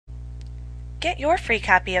Get your free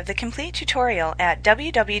copy of the complete tutorial at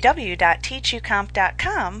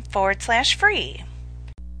www.teachucomp.com/free.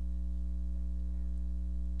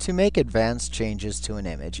 To make advanced changes to an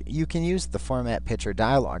image, you can use the Format Picture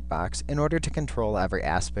dialog box in order to control every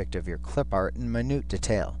aspect of your clip art in minute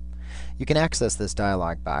detail. You can access this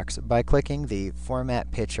dialog box by clicking the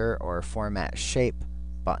Format Picture or Format Shape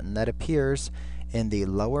button that appears in the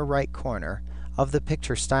lower right corner of the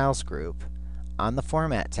Picture Styles group on the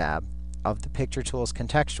Format tab of the Picture Tools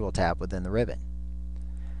Contextual tab within the ribbon.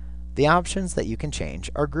 The options that you can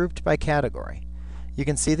change are grouped by category. You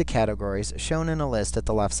can see the categories shown in a list at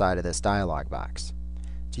the left side of this dialog box.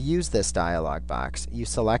 To use this dialog box, you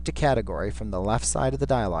select a category from the left side of the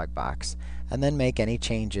dialog box and then make any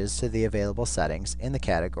changes to the available settings in the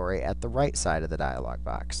category at the right side of the dialog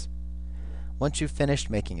box. Once you've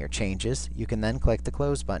finished making your changes, you can then click the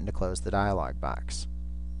Close button to close the dialog box.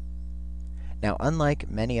 Now, unlike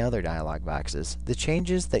many other dialog boxes, the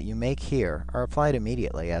changes that you make here are applied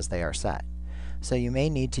immediately as they are set. So you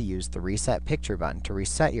may need to use the Reset Picture button to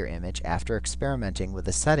reset your image after experimenting with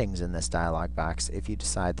the settings in this dialog box if you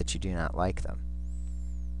decide that you do not like them.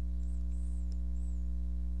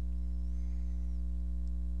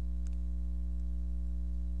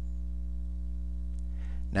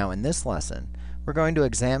 Now in this lesson, we're going to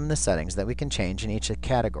examine the settings that we can change in each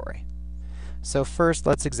category. So first,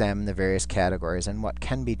 let's examine the various categories and what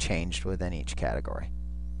can be changed within each category.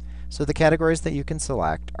 So the categories that you can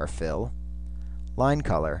select are Fill, Line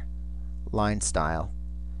Color, Line Style,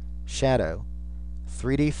 Shadow,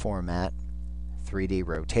 3D Format, 3D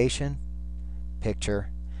Rotation,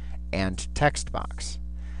 Picture, and Text Box.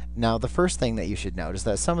 Now the first thing that you should note is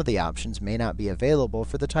that some of the options may not be available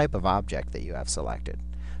for the type of object that you have selected.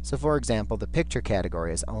 So for example, the Picture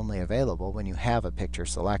category is only available when you have a picture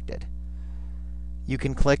selected. You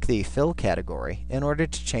can click the Fill category in order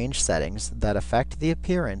to change settings that affect the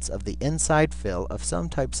appearance of the inside fill of some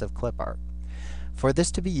types of clip art. For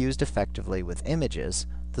this to be used effectively with images,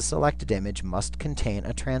 the selected image must contain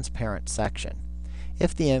a transparent section.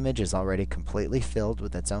 If the image is already completely filled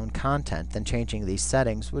with its own content, then changing these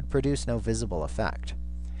settings would produce no visible effect.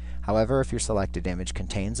 However, if your selected image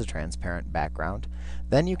contains a transparent background,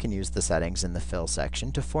 then you can use the settings in the Fill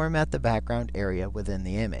section to format the background area within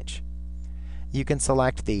the image. You can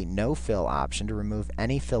select the No Fill option to remove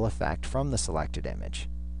any fill effect from the selected image.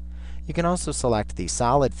 You can also select the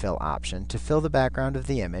Solid Fill option to fill the background of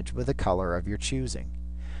the image with a color of your choosing.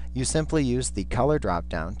 You simply use the Color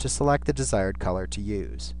drop-down to select the desired color to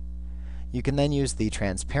use. You can then use the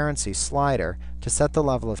Transparency slider to set the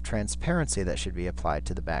level of transparency that should be applied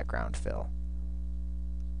to the background fill.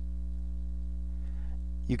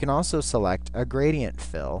 You can also select a Gradient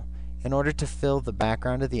Fill in order to fill the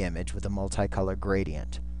background of the image with a multicolor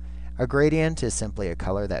gradient. A gradient is simply a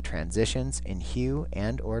color that transitions in hue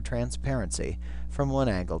and/or transparency from one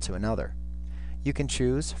angle to another. You can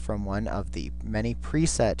choose from one of the many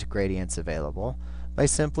preset gradients available by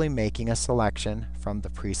simply making a selection from the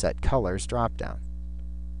Preset Colors drop-down.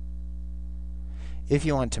 If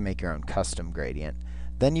you want to make your own custom gradient,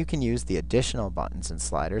 then you can use the additional buttons and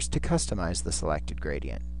sliders to customize the selected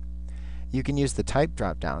gradient. You can use the Type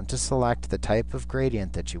drop-down to select the type of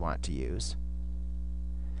gradient that you want to use.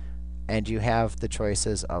 And you have the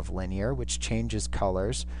choices of Linear, which changes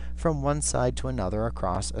colors from one side to another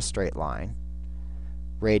across a straight line.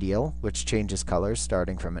 Radial, which changes colors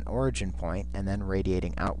starting from an origin point and then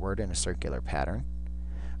radiating outward in a circular pattern.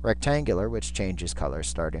 Rectangular, which changes colors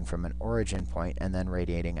starting from an origin point and then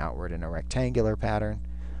radiating outward in a rectangular pattern.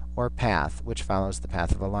 Or Path, which follows the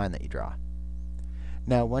path of a line that you draw.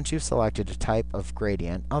 Now, once you've selected a type of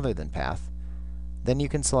gradient other than path, then you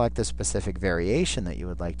can select the specific variation that you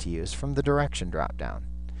would like to use from the Direction drop-down.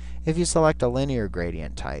 If you select a linear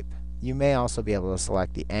gradient type, you may also be able to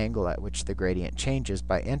select the angle at which the gradient changes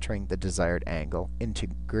by entering the desired angle into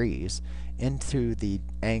degrees into the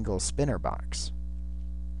angle spinner box.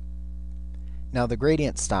 Now, the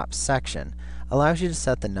Gradient Stop section allows you to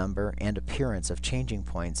set the number and appearance of changing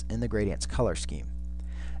points in the gradient's color scheme.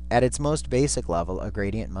 At its most basic level, a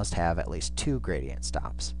gradient must have at least 2 gradient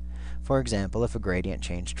stops. For example, if a gradient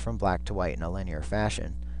changed from black to white in a linear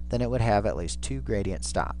fashion, then it would have at least 2 gradient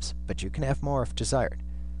stops, but you can have more if desired.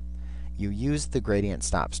 You use the Gradient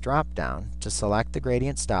Stops drop-down to select the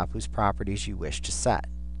gradient stop whose properties you wish to set.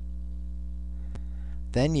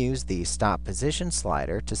 Then use the Stop Position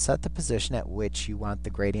slider to set the position at which you want the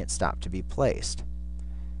gradient stop to be placed.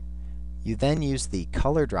 You then use the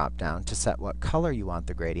Color drop-down to set what color you want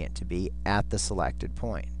the gradient to be at the selected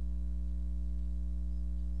point.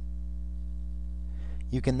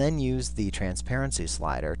 You can then use the transparency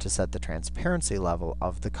slider to set the transparency level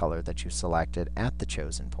of the color that you selected at the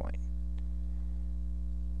chosen point.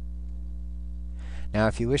 Now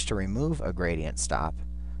if you wish to remove a gradient stop,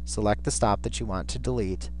 select the stop that you want to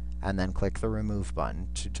delete and then click the Remove button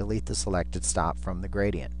to delete the selected stop from the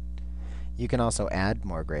gradient. You can also add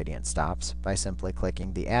more gradient stops by simply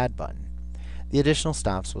clicking the Add button. The additional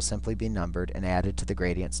stops will simply be numbered and added to the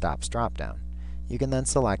gradient stops dropdown. You can then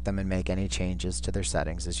select them and make any changes to their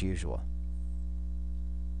settings as usual.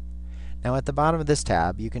 Now at the bottom of this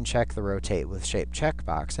tab, you can check the Rotate with Shape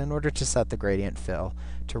checkbox in order to set the gradient fill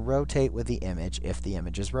to rotate with the image if the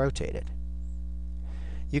image is rotated.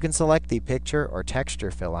 You can select the Picture or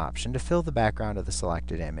Texture Fill option to fill the background of the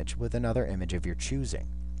selected image with another image of your choosing.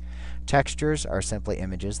 Textures are simply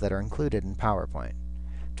images that are included in PowerPoint.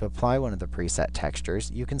 To apply one of the preset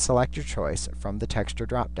textures, you can select your choice from the texture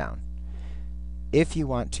dropdown. If you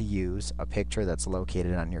want to use a picture that's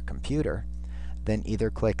located on your computer, then either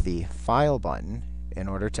click the File button in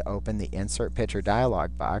order to open the Insert Picture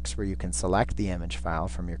dialog box where you can select the image file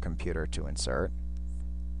from your computer to insert,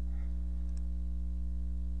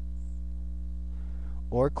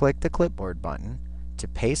 or click the Clipboard button to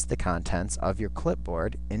paste the contents of your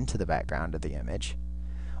clipboard into the background of the image.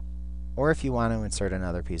 Or if you want to insert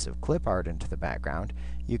another piece of clip art into the background,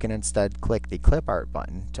 you can instead click the Clip Art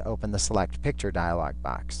button to open the Select Picture dialog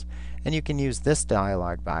box. And you can use this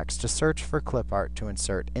dialog box to search for clip art to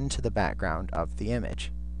insert into the background of the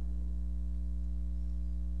image.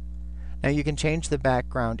 Now you can change the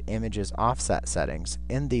background image's offset settings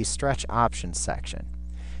in the Stretch Options section.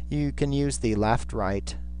 You can use the left,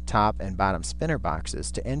 right, top, and bottom spinner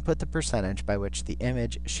boxes to input the percentage by which the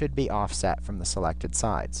image should be offset from the selected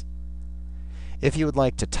sides. If you would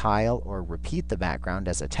like to tile or repeat the background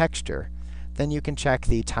as a texture, then you can check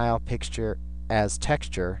the Tile Picture as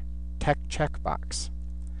Texture checkbox.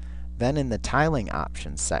 Then in the Tiling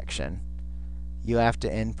Options section, you have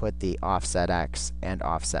to input the Offset X and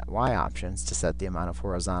Offset Y options to set the amount of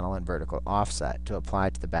horizontal and vertical offset to apply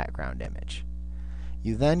to the background image.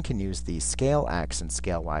 You then can use the Scale X and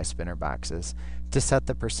Scale Y spinner boxes to set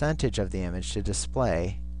the percentage of the image to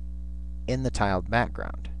display in the tiled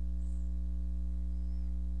background.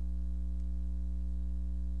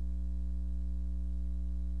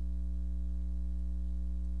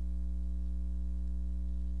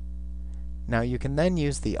 Now you can then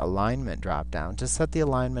use the Alignment drop-down to set the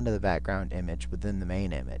alignment of the background image within the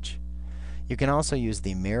main image. You can also use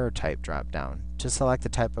the Mirror Type drop-down to select the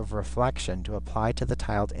type of reflection to apply to the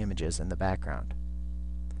tiled images in the background.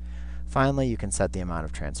 Finally, you can set the amount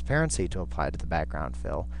of transparency to apply to the background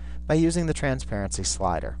fill by using the Transparency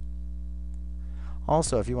slider.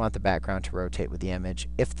 Also, if you want the background to rotate with the image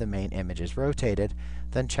if the main image is rotated,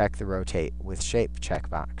 then check the Rotate with Shape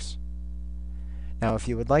checkbox. Now if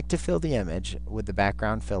you would like to fill the image with the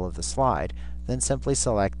background fill of the slide, then simply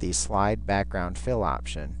select the Slide Background Fill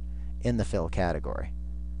option in the Fill category.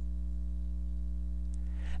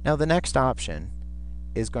 Now the next option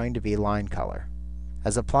is going to be Line Color.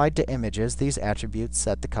 As applied to images, these attributes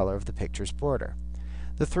set the color of the picture's border.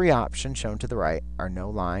 The three options shown to the right are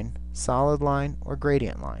No Line, Solid Line, or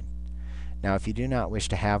Gradient Line. Now if you do not wish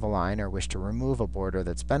to have a line or wish to remove a border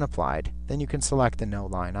that's been applied, then you can select the No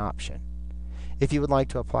Line option. If you would like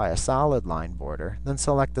to apply a solid line border, then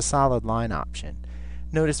select the Solid Line option.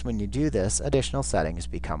 Notice when you do this, additional settings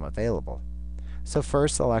become available. So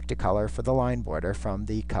first select a color for the line border from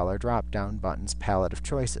the Color drop-down button's palette of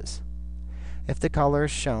choices. If the colors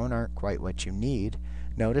shown aren't quite what you need,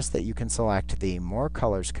 notice that you can select the More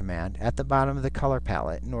Colors command at the bottom of the color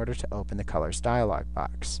palette in order to open the Colors dialog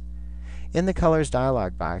box. In the Colors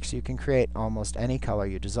dialog box, you can create almost any color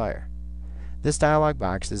you desire. This dialog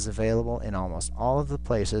box is available in almost all of the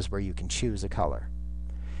places where you can choose a color.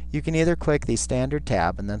 You can either click the Standard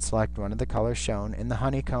tab and then select one of the colors shown in the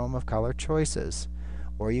honeycomb of color choices,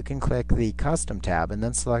 or you can click the Custom tab and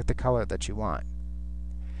then select the color that you want.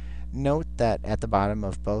 Note that at the bottom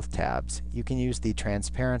of both tabs, you can use the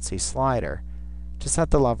Transparency slider to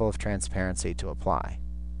set the level of transparency to apply.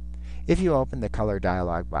 If you open the Color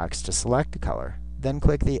dialog box to select a color, then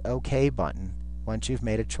click the OK button once you've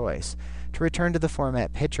made a choice to return to the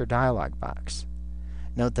Format Picture dialog box.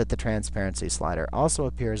 Note that the Transparency slider also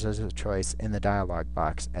appears as a choice in the dialog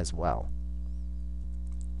box as well.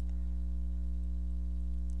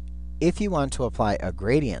 If you want to apply a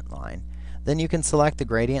gradient line, then you can select the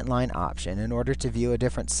Gradient Line option in order to view a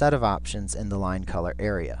different set of options in the line color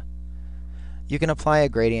area. You can apply a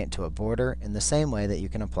gradient to a border in the same way that you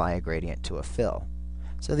can apply a gradient to a fill.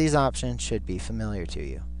 So these options should be familiar to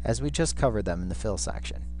you, as we just covered them in the Fill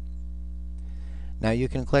section. Now you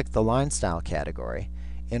can click the Line Style category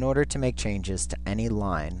in order to make changes to any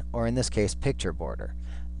line, or in this case picture border,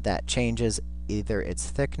 that changes either its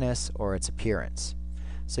thickness or its appearance.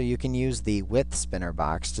 So you can use the width spinner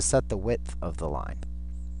box to set the width of the line.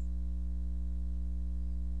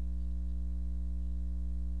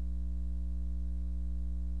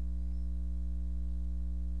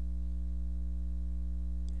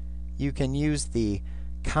 You can use the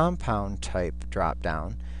compound type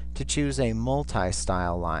drop-down to choose a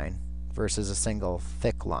multi-style line versus a single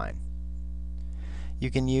thick line. You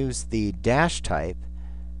can use the dash type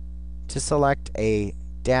to select a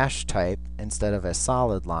dash type instead of a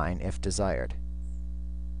solid line if desired.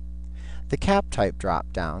 The cap type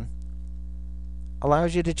drop-down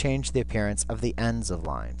allows you to change the appearance of the ends of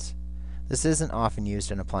lines. This isn't often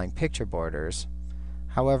used in applying picture borders,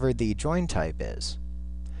 however the join type is.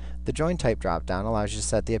 The join type drop-down allows you to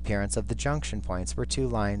set the appearance of the junction points where two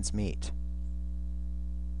lines meet.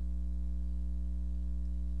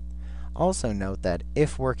 Also note that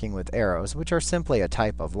if working with arrows, which are simply a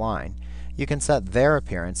type of line, you can set their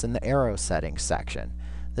appearance in the arrow settings section.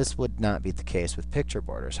 This would not be the case with picture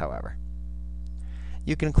borders, however.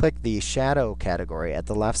 You can click the shadow category at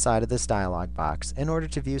the left side of this dialog box in order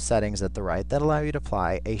to view settings at the right that allow you to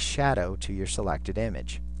apply a shadow to your selected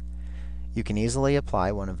image. You can easily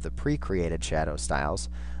apply one of the pre-created shadow styles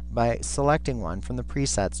by selecting one from the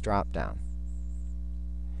presets drop-down.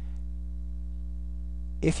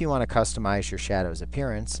 If you want to customize your shadow's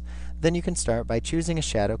appearance, then you can start by choosing a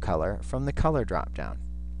shadow color from the color drop-down.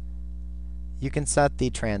 You can set the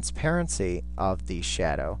transparency of the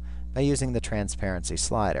shadow by using the transparency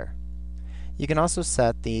slider. You can also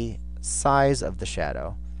set the size of the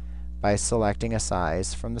shadow by selecting a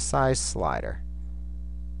size from the size slider.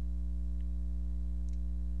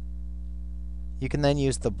 You can then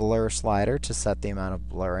use the blur slider to set the amount of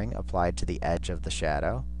blurring applied to the edge of the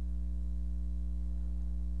shadow.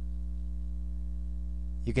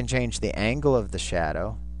 You can change the angle of the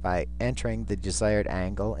shadow by entering the desired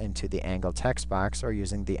angle into the angle text box or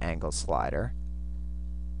using the angle slider.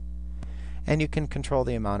 And you can control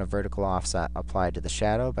the amount of vertical offset applied to the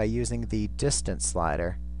shadow by using the distance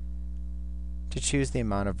slider to choose the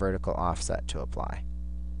amount of vertical offset to apply.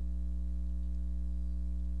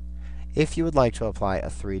 If you would like to apply a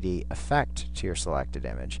 3D effect to your selected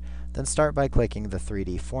image, then start by clicking the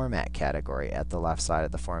 3D Format category at the left side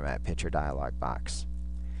of the Format Picture dialog box.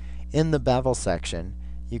 In the Bevel section,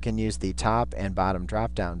 you can use the top and bottom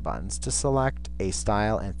drop-down buttons to select a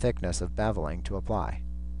style and thickness of beveling to apply.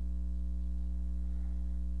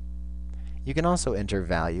 You can also enter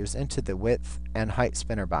values into the width and height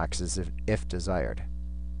spinner boxes if desired.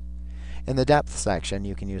 In the Depth section,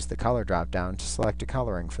 you can use the Color drop-down to select a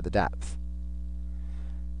coloring for the depth.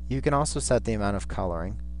 You can also set the amount of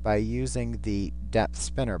coloring by using the Depth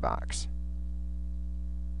spinner box.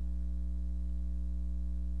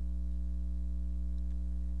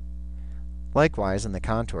 Likewise, in the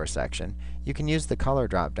Contour section, you can use the Color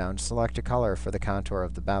drop-down to select a color for the contour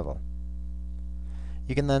of the bevel.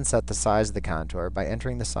 You can then set the size of the contour by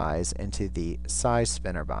entering the size into the Size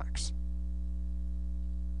spinner box.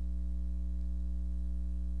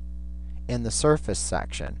 In the Surface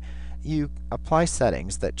section, you apply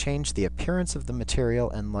settings that change the appearance of the material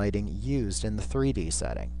and lighting used in the 3D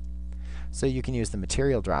setting. So you can use the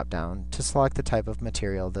Material drop-down to select the type of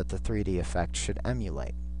material that the 3D effect should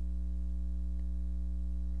emulate.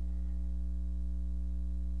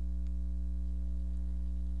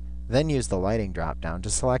 Then use the Lighting drop-down to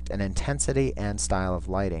select an intensity and style of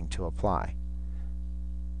lighting to apply.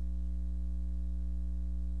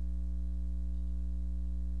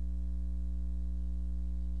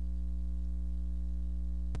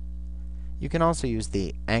 You can also use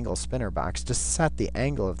the Angle spinner box to set the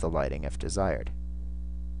angle of the lighting if desired.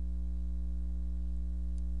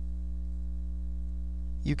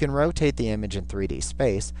 You can rotate the image in 3D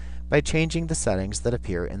space by changing the settings that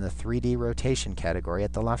appear in the 3D rotation category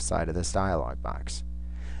at the left side of this dialog box.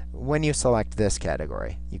 When you select this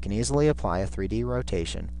category, you can easily apply a 3D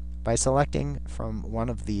rotation by selecting from one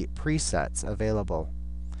of the presets available.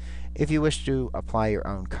 If you wish to apply your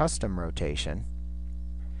own custom rotation,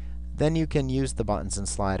 then you can use the buttons and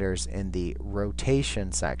sliders in the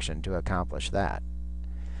Rotation section to accomplish that.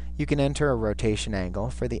 You can enter a rotation angle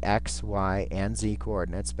for the X, Y, and Z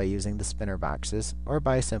coordinates by using the spinner boxes or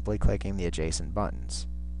by simply clicking the adjacent buttons.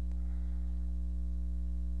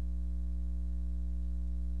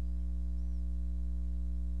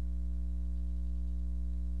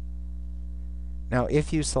 Now,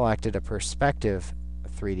 if you selected a perspective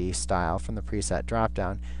 3D style from the preset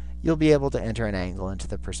drop-down, you'll be able to enter an angle into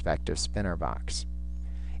the perspective spinner box.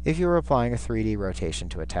 If you were applying a 3D rotation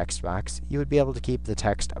to a text box, you would be able to keep the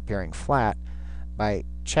text appearing flat by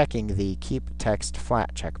checking the Keep Text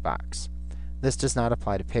Flat checkbox. This does not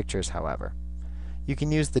apply to pictures, however. You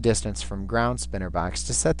can use the distance from ground spinner box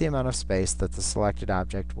to set the amount of space that the selected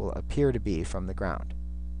object will appear to be from the ground.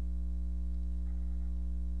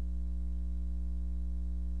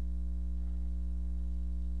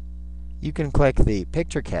 You can click the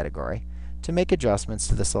Picture category to make adjustments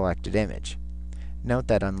to the selected image. Note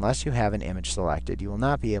that unless you have an image selected, you will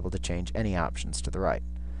not be able to change any options to the right.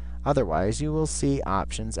 Otherwise, you will see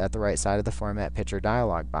options at the right side of the Format Picture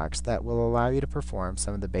dialog box that will allow you to perform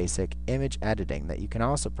some of the basic image editing that you can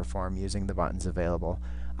also perform using the buttons available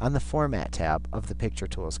on the Format tab of the Picture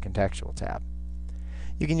Tools Contextual tab.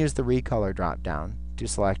 You can use the Recolor drop-down to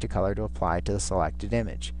select a color to apply to the selected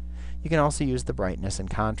image. You can also use the brightness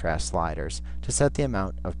and contrast sliders to set the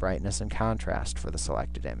amount of brightness and contrast for the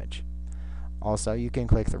selected image. Also, you can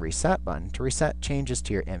click the Reset button to reset changes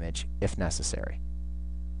to your image if necessary.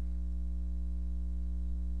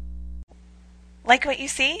 Like what you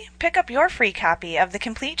see? Pick up your free copy of the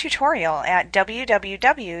complete tutorial at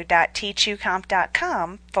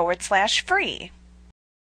www.teachucomp.com/free.